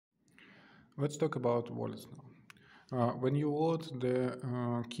Let's talk about wallets now. When you load the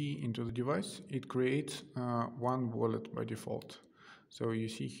key into the device, it creates one wallet by default. So you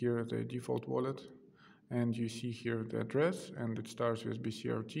see here the default wallet, and you see here the address, and it starts with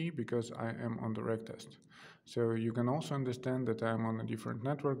BCRT because I am on the reg test. So you can also understand that I am on a different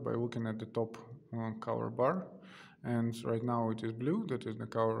network by looking at the top color bar. And right now it is blue, that is the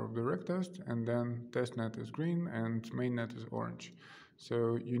color of the reg test, and then testnet is green and mainnet is orange.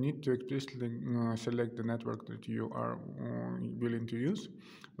 So you need to explicitly select the network that you are willing to use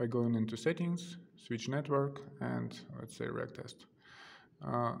by going into settings, switch network, and let's say reg test.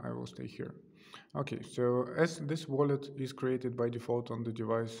 I will stay here. Okay, so as this wallet is created by default on the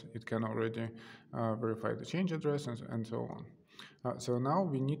device, it can already verify the change address and so on. So now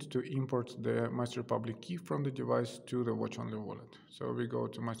we need to import the master public key from the device to the watch-only wallet. So we go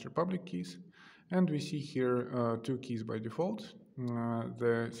to master public keys, and we see here two keys by default,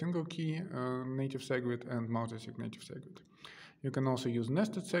 the single key native segwit and multi-sig native segwit. You can also use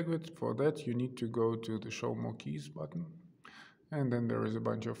nested segwit. For that, you need to go to the show more keys button, and then there is a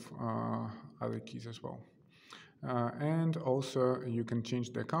bunch of other keys as well. And also you can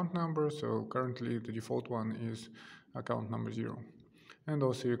change the account number. So currently the default one is account number 0. And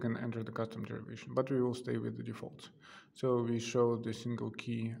also you can enter the custom derivation, but we will stay with the default. So we show the single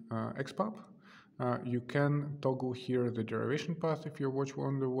key XPub. You can toggle here the derivation path if your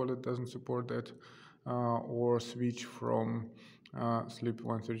watch-only wallet doesn't support that, or switch from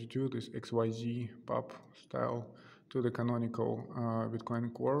SLIP132, this XYZ pub style, to the canonical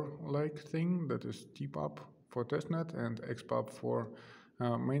Bitcoin Core-like thing that is tpub for testnet and xpub for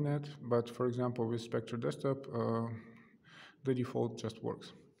mainnet. But for example, with Spectre Desktop, the default just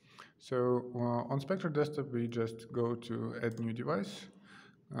works. So on Spectre Desktop, we just go to Add New Device,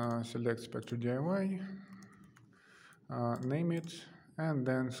 select Specter-DIY, name it, and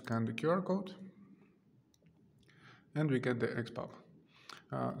then scan the QR code, and we get the XPub.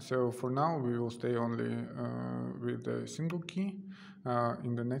 So for now, we will stay only with the single key.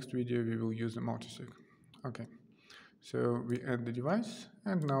 In the next video, we will use the multisig. Okay, so we add the device,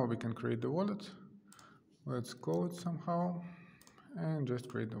 and now we can create the wallet. Let's call it somehow, and just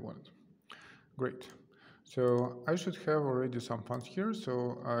create the wallet. Great. So I should have already some funds here,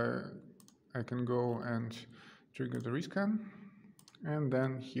 so I can go and trigger the rescan, and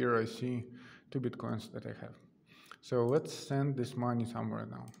then here I see 2 Bitcoins that I have. So let's send this money somewhere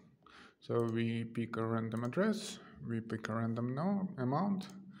now. So we pick a random address, we pick a random amount,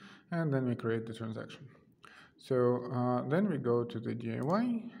 and then we create the transaction. So then we go to the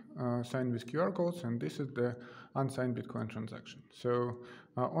DIY, sign with QR codes, and this is the unsigned Bitcoin transaction. So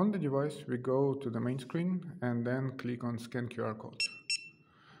on the device, we go to the main screen and then click on scan QR code.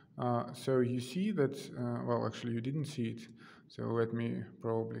 So you see that, well, actually you didn't see it. So let me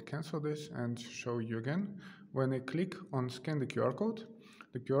probably cancel this and show you again. When I click on scan the QR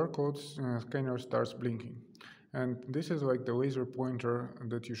code scanner starts blinking. And this is like the laser pointer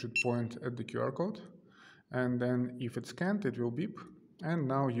that you should point at the QR code. And then if it's scanned, it will beep. And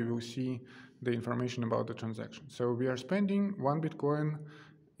now you will see the information about the transaction. So we are spending 1 Bitcoin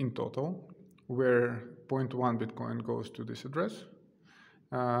in total, where 0.1 Bitcoin goes to this address.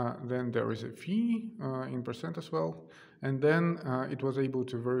 Then there is a fee in percent as well. And then it was able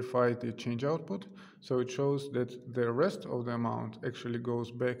to verify the change output. So it shows that the rest of the amount actually goes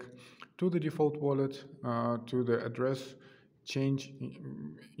back to the default wallet, to the address change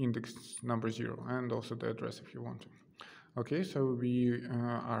index number 0, and also the address if you want to. Okay, so we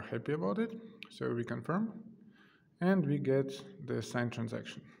are happy about it. So we confirm, and we get the signed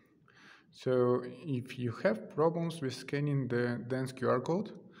transaction. So if you have problems with scanning the dense QR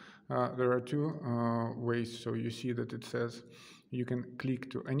code, there are 2 ways. So you see that it says you can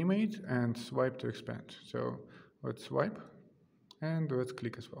click to animate and swipe to expand. So let's swipe, and let's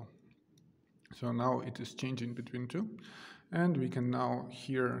click as well. So now it is changing between 2, and we can now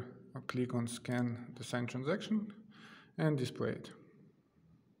here click on scan the signed transaction and display it.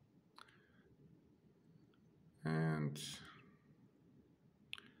 And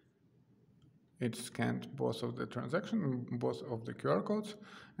it scanned both of the transaction, both of the QR codes,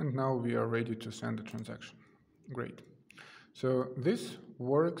 and now we are ready to send the transaction. Great. So this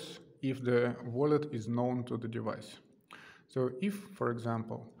works if the wallet is known to the device. So if, for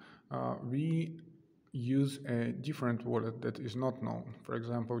example, we use a different wallet that is not known, for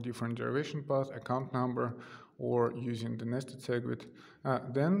example, different derivation path, account number, or using the nested segwit,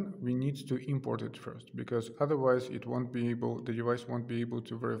 then we need to import it first, because otherwise it won't be able, the device won't be able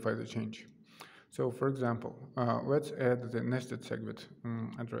to verify the change. So for example, let's add the nested segwit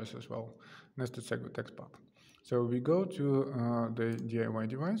address as well, nested segwit XPub. So we go to the DIY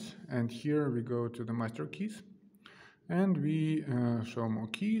device, and here we go to the master keys, and we show more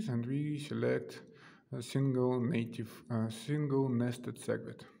keys, and we select a single nested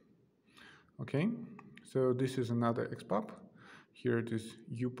segwit. Okay, so this is another xpub. Here it is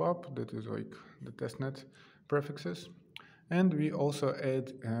upub, that is like the testnet prefixes. And we also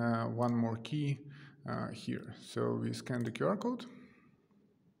add one more key here. So we scan the QR code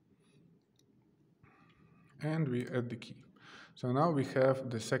and we add the key. So now we have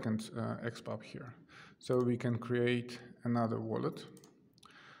the second xpub here. So we can create another wallet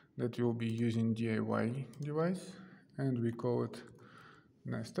that will be using DIY device, and we call it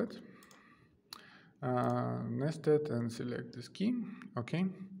nested. Nested, and select this key. Okay,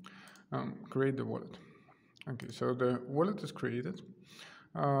 create the wallet. Okay, so the wallet is created.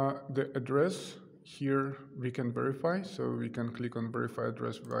 The address here we can verify, so we can click on verify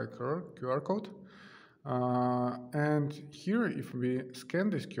address via QR code. And here, if we scan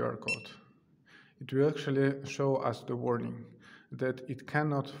this QR code, it will actually show us the warning that it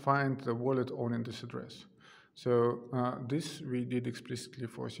cannot find the wallet owning this address. So this we did explicitly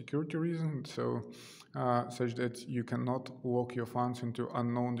for security reasons, so such that you cannot lock your funds into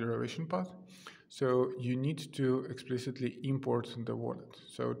unknown derivation path. So you need to explicitly import the wallet.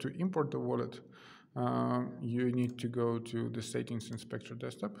 So to import the wallet, you need to go to the settings in Spectre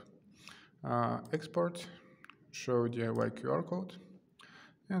desktop, export, show DIY QR code,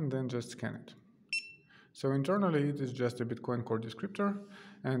 and then just scan it. So internally, it is just a Bitcoin core descriptor.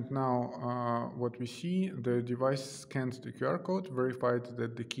 And now what we see, the device scans the QR code, verified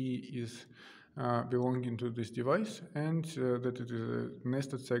that the key is belonging to this device, and that it is a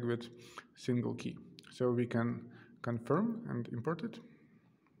nested segwit single key. So we can confirm and import it.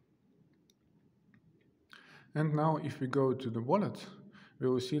 And now if we go to the wallet, we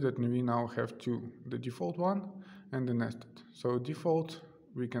will see that we now have two, the default one and the nested. So default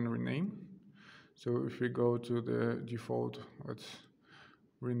we can rename. So if we go to the default, let's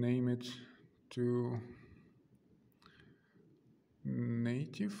rename it to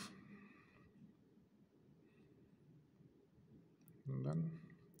native. And then,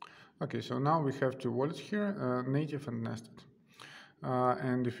 okay, so now we have two wallets here, native and nested.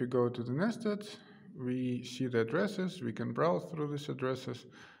 And if we go to the nested, we see the addresses, we can browse through these addresses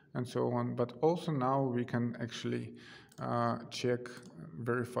and so on, but also now we can actually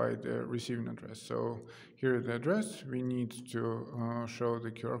verify the receiving address. So here is the address, we need to show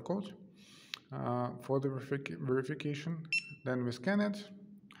the QR code for the verification, then we scan it,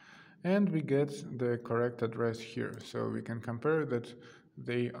 and we get the correct address here. So we can compare that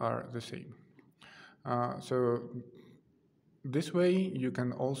they are the same. So this way you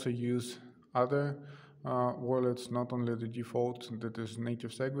can also use other wallets, not only the default that is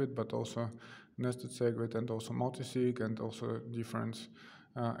native segwit, but also nested segwit and also multisig and also different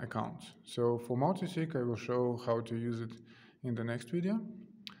accounts. So for multisig, I will show how to use it in the next video.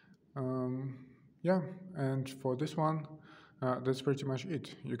 Yeah, and for this one, that's pretty much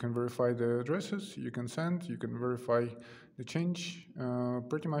it. You can verify the addresses, you can send, you can verify the change,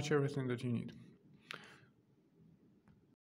 pretty much everything that you need.